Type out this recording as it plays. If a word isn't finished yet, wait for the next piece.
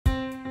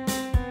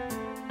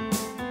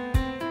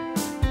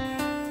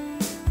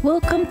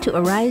Welcome to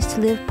Arise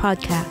to Live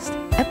podcast,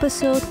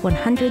 episode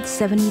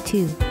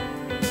 172.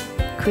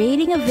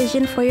 Creating a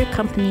vision for your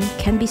company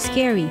can be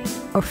scary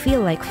or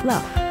feel like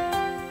fluff.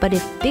 But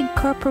if big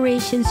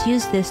corporations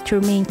use this to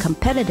remain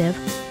competitive,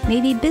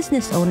 maybe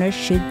business owners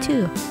should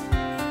too.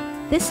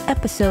 This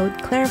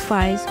episode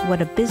clarifies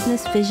what a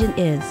business vision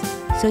is,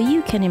 so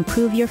you can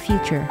improve your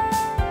future.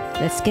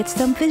 Let's get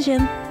some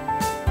vision.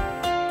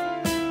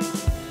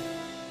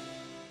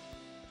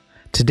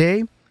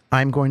 Today,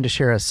 I'm going to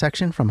share a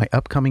section from my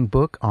upcoming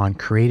book on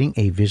creating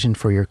a vision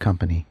for your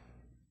company.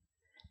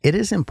 It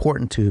is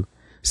important to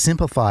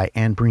simplify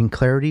and bring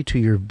clarity to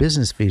your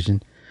business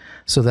vision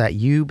so that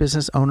you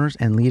business owners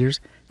and leaders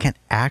can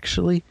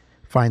actually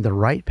find the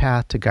right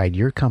path to guide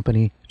your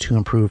company to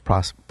improve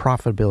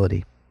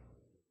profitability.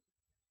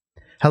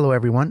 Hello,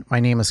 everyone. My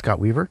name is Scott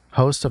Weaver,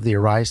 host of the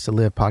Arise to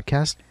Live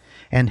podcast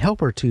and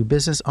helper to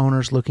business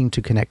owners looking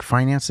to connect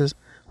finances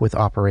with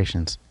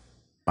operations.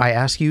 I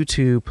ask you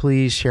to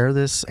please share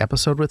this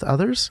episode with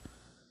others,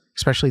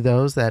 especially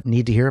those that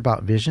need to hear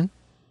about vision.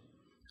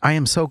 I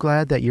am so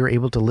glad that you're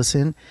able to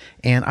listen,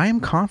 and I am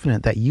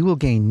confident that you will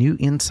gain new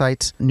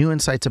insights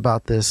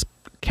about this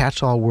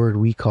catch-all word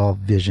we call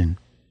vision.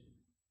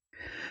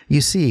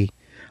 You see,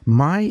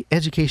 my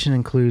education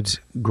includes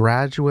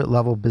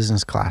graduate-level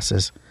business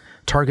classes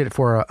targeted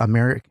for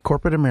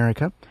corporate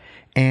America,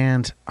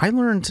 and I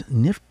learned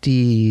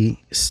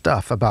nifty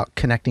stuff about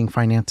connecting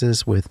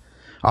finances with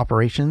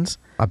operations,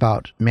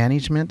 about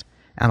management,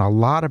 and a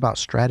lot about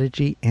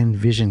strategy and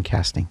vision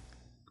casting.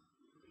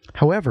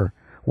 However,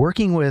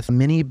 working with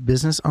many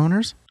business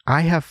owners,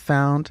 I have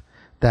found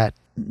that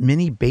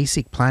many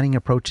basic planning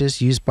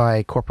approaches used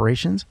by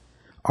corporations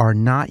are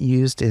not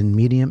used in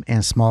medium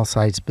and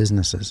small-sized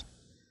businesses.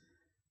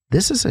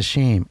 This is a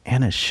shame,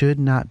 and it should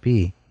not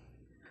be.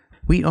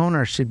 We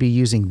owners should be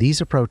using these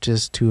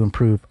approaches to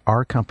improve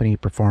our company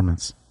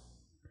performance.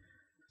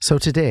 So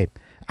today,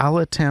 I'll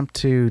attempt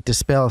to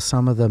dispel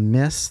some of the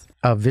myths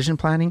of vision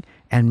planning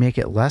and make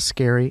it less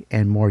scary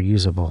and more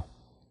usable.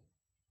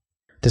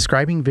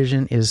 Describing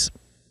vision is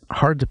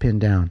hard to pin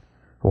down.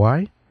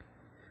 Why?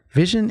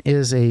 Vision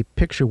is a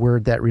picture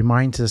word that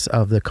reminds us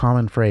of the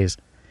common phrase,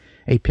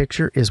 "A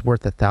picture is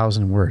worth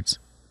 1,000 words."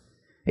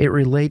 It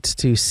relates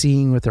to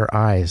seeing with our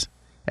eyes,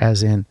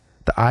 as in,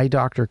 the eye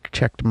doctor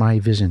checked my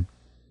vision.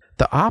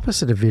 The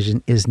opposite of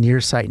vision is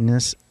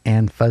nearsightedness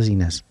and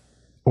fuzziness,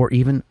 or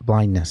even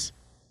blindness.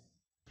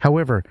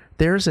 However,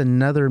 there's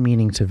another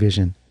meaning to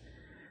vision.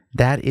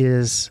 That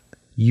is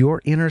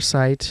your inner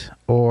sight,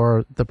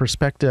 or the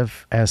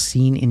perspective as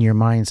seen in your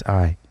mind's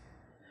eye.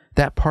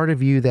 That part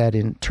of you that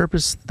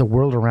interprets the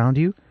world around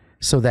you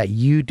so that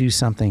you do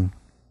something.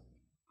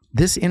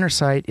 This inner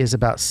sight is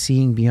about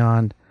seeing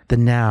beyond the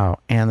now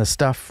and the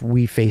stuff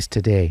we face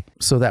today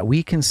so that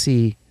we can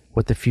see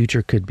what the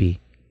future could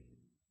be.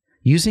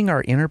 Using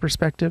our inner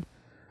perspective,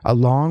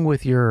 along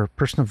with your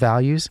personal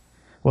values,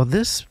 well,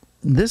 this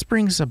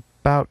brings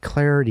about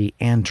clarity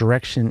and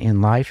direction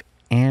in life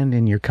and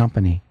in your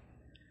company.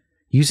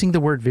 Using the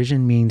word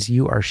vision means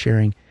you are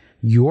sharing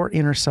your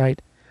inner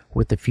sight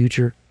with the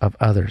future of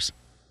others.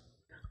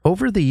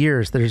 Over the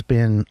years, there's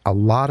been a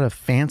lot of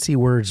fancy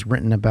words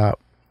written about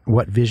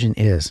what vision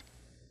is,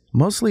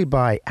 mostly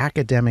by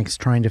academics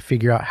trying to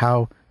figure out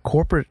how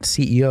corporate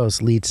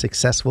CEOs lead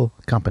successful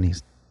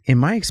companies. In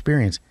my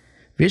experience,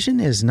 vision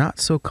is not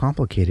so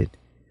complicated.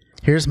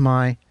 Here's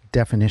my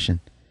definition.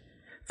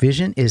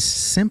 Vision is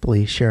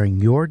simply sharing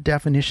your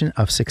definition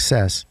of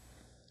success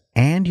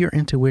and your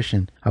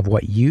intuition of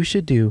what you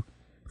should do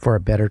for a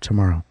better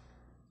tomorrow.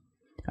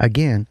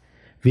 Again,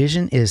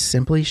 vision is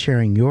simply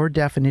sharing your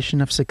definition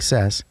of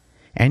success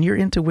and your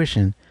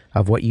intuition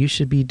of what you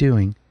should be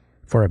doing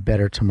for a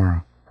better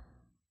tomorrow.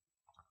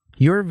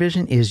 Your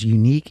vision is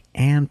unique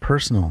and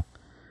personal.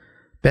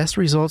 Best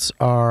results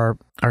are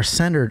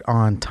centered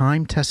on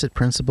time-tested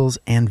principles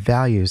and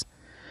values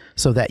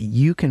so that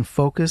you can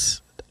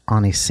focus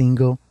on a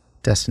single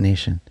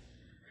destination.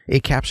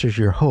 It captures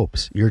your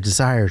hopes, your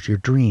desires, your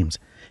dreams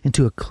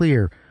into a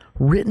clear,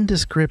 written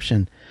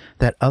description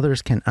that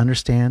others can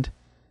understand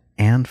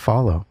and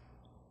follow.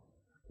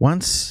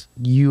 Once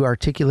you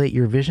articulate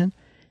your vision,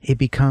 it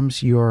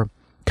becomes your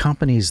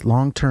company's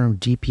long-term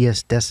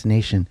GPS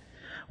destination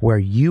where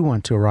you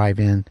want to arrive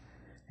in,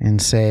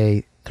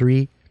 say,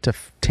 3 to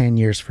 10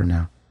 years from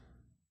now.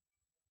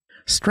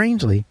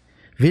 Strangely,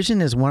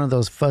 vision is one of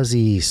those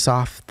fuzzy,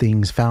 soft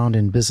things found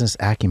in business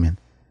acumen.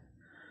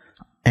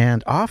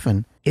 And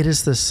often, it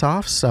is the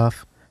soft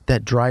stuff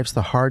that drives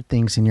the hard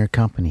things in your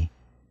company.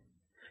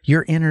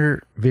 Your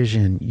inner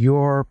vision,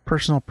 your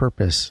personal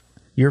purpose,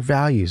 your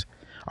values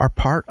are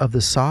part of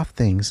the soft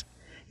things,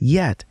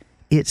 yet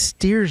it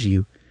steers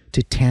you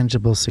to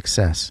tangible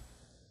success.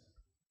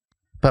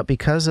 But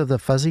because of the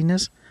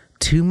fuzziness,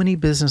 too many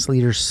business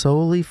leaders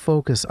solely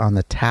focus on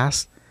the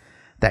tasks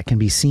that can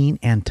be seen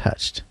and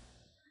touched.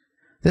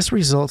 This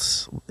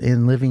results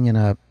in living in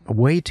a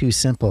way too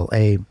simple,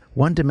 a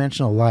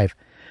one-dimensional life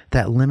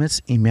that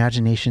limits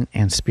imagination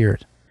and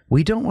spirit.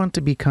 We don't want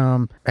to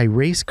become a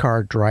race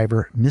car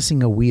driver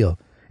missing a wheel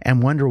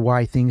and wonder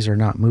why things are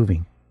not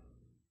moving.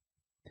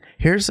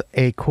 Here's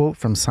a quote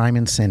from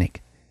Simon Sinek.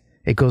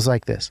 It goes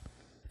like this: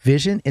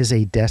 "Vision is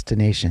a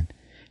destination,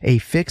 a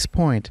fixed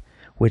point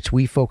which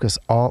we focus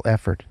all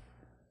effort.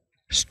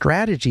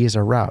 Strategy is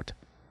a route,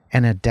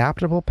 an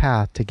adaptable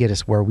path to get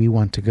us where we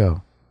want to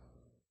go."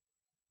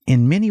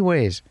 In many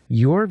ways,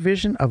 your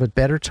vision of a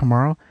better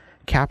tomorrow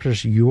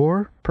captures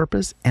your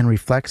purpose and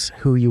reflects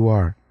who you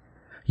are.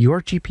 Your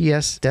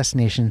GPS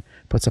destination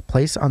puts a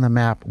place on the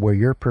map where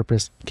your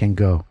purpose can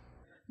go.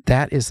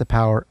 That is the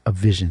power of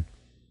vision.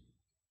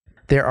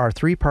 There are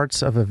 3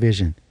 parts of a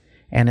vision,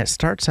 and it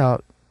starts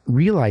out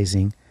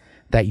realizing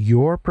that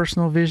your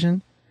personal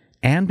vision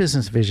and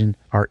business vision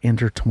are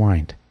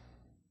intertwined.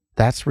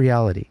 That's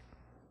reality.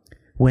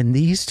 When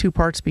these 2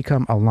 parts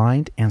become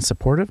aligned and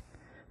supportive,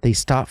 they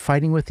stop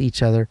fighting with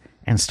each other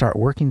and start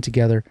working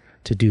together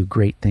to do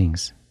great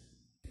things.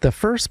 The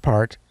first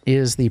part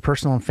is the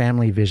personal and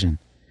family vision.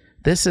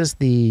 This is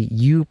the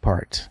you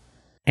part,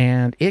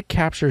 and it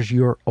captures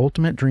your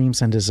ultimate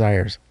dreams and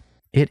desires.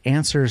 It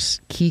answers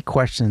key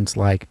questions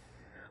like,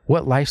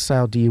 what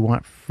lifestyle do you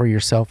want for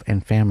yourself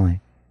and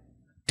family?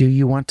 Do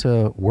you want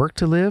to work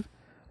to live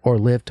or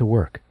live to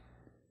work?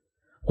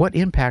 What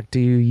impact do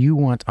you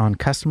want on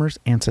customers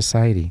and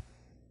society?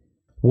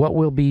 What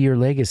will be your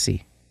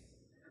legacy?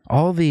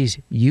 All these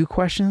you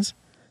questions,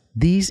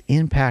 these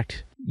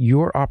impact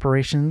your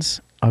operations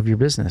of your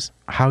business,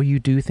 how you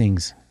do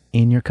things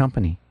in your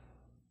company.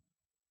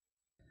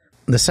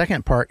 The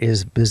second part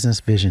is business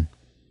vision.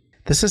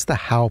 This is the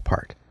how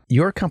part.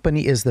 Your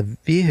company is the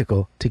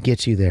vehicle to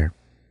get you there.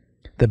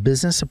 The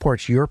business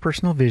supports your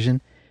personal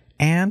vision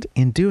and,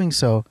 in doing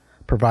so,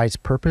 provides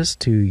purpose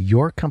to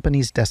your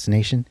company's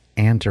destination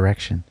and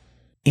direction.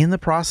 In the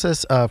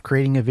process of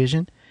creating a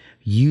vision,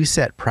 you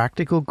set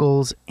practical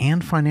goals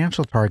and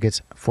financial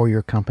targets for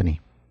your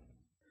company.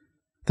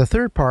 The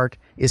third part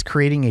is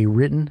creating a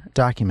written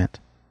document.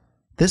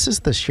 This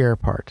is the share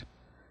part.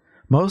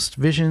 Most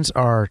visions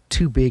are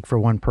too big for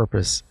one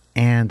purpose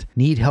and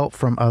need help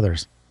from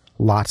others.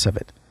 Lots of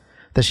it.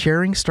 The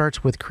sharing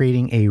starts with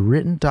creating a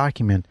written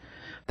document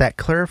that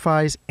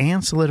clarifies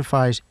and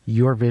solidifies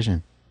your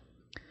vision.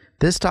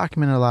 This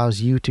document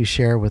allows you to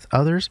share with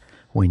others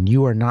when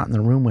you are not in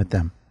the room with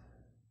them.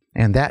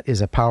 And that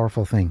is a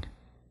powerful thing.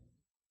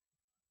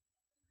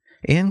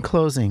 In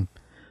closing,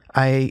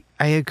 I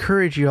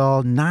encourage you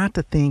all not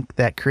to think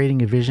that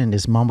creating a vision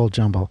is mumble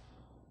jumble.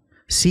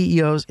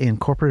 CEOs in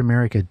corporate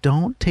America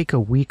don't take a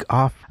week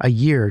off a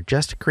year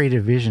just to create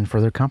a vision for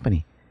their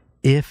company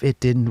if it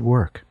didn't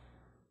work.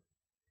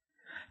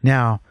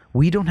 Now,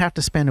 we don't have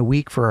to spend a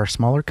week for our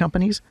smaller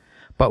companies,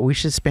 but we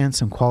should spend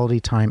some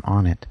quality time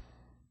on it.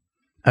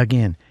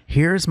 Again,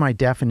 here's my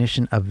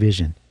definition of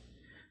vision.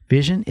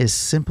 Vision is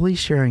simply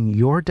sharing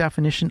your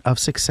definition of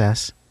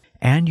success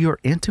and your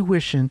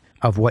intuition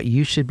of what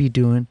you should be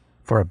doing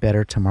for a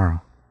better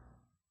tomorrow.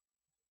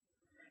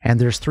 And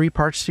there's 3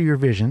 parts to your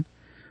vision: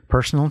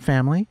 personal and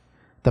family,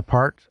 the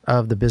part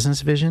of the business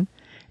vision,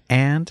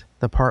 and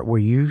the part where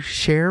you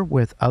share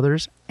with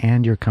others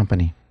and your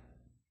company.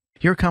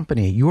 Your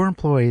company, your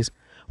employees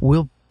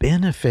will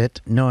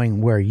benefit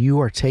knowing where you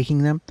are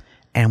taking them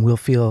and will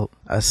feel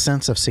a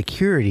sense of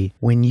security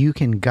when you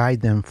can guide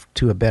them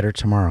to a better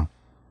tomorrow.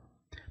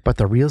 But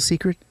the real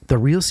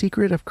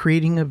secret of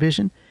creating a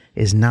vision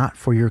is not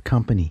for your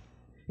company.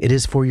 It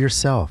is for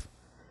yourself.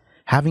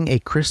 Having a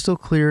crystal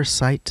clear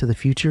sight to the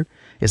future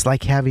is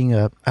like having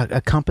a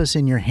compass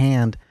in your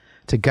hand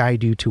to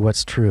guide you to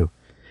what's true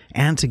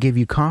and to give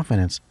you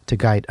confidence to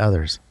guide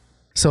others.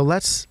 So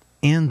let's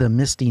end the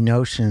misty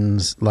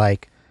notions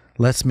like,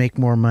 let's make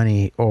more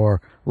money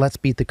or let's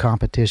beat the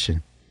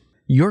competition.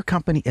 Your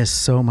company is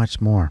so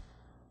much more.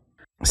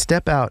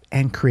 Step out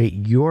and create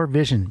your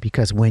vision,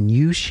 because when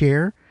you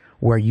share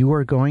where you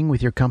are going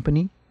with your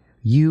company,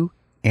 you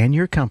and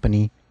your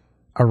company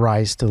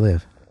arise to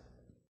live.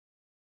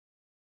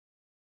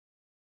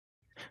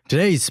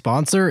 Today's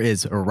sponsor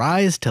is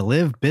Arise to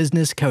Live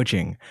Business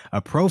Coaching,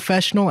 a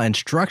professional and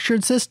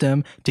structured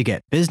system to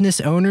get business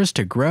owners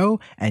to grow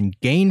and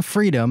gain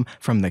freedom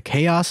from the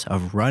chaos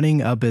of running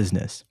a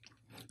business.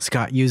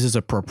 Scott uses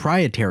a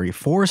proprietary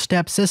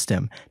 4-step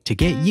system to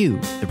get you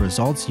the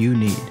results you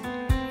need.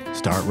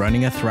 Start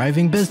running a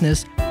thriving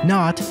business,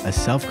 not a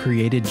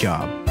self-created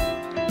job.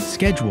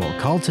 Schedule a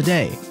call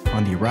today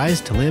on the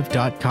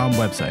risetolive.com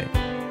website.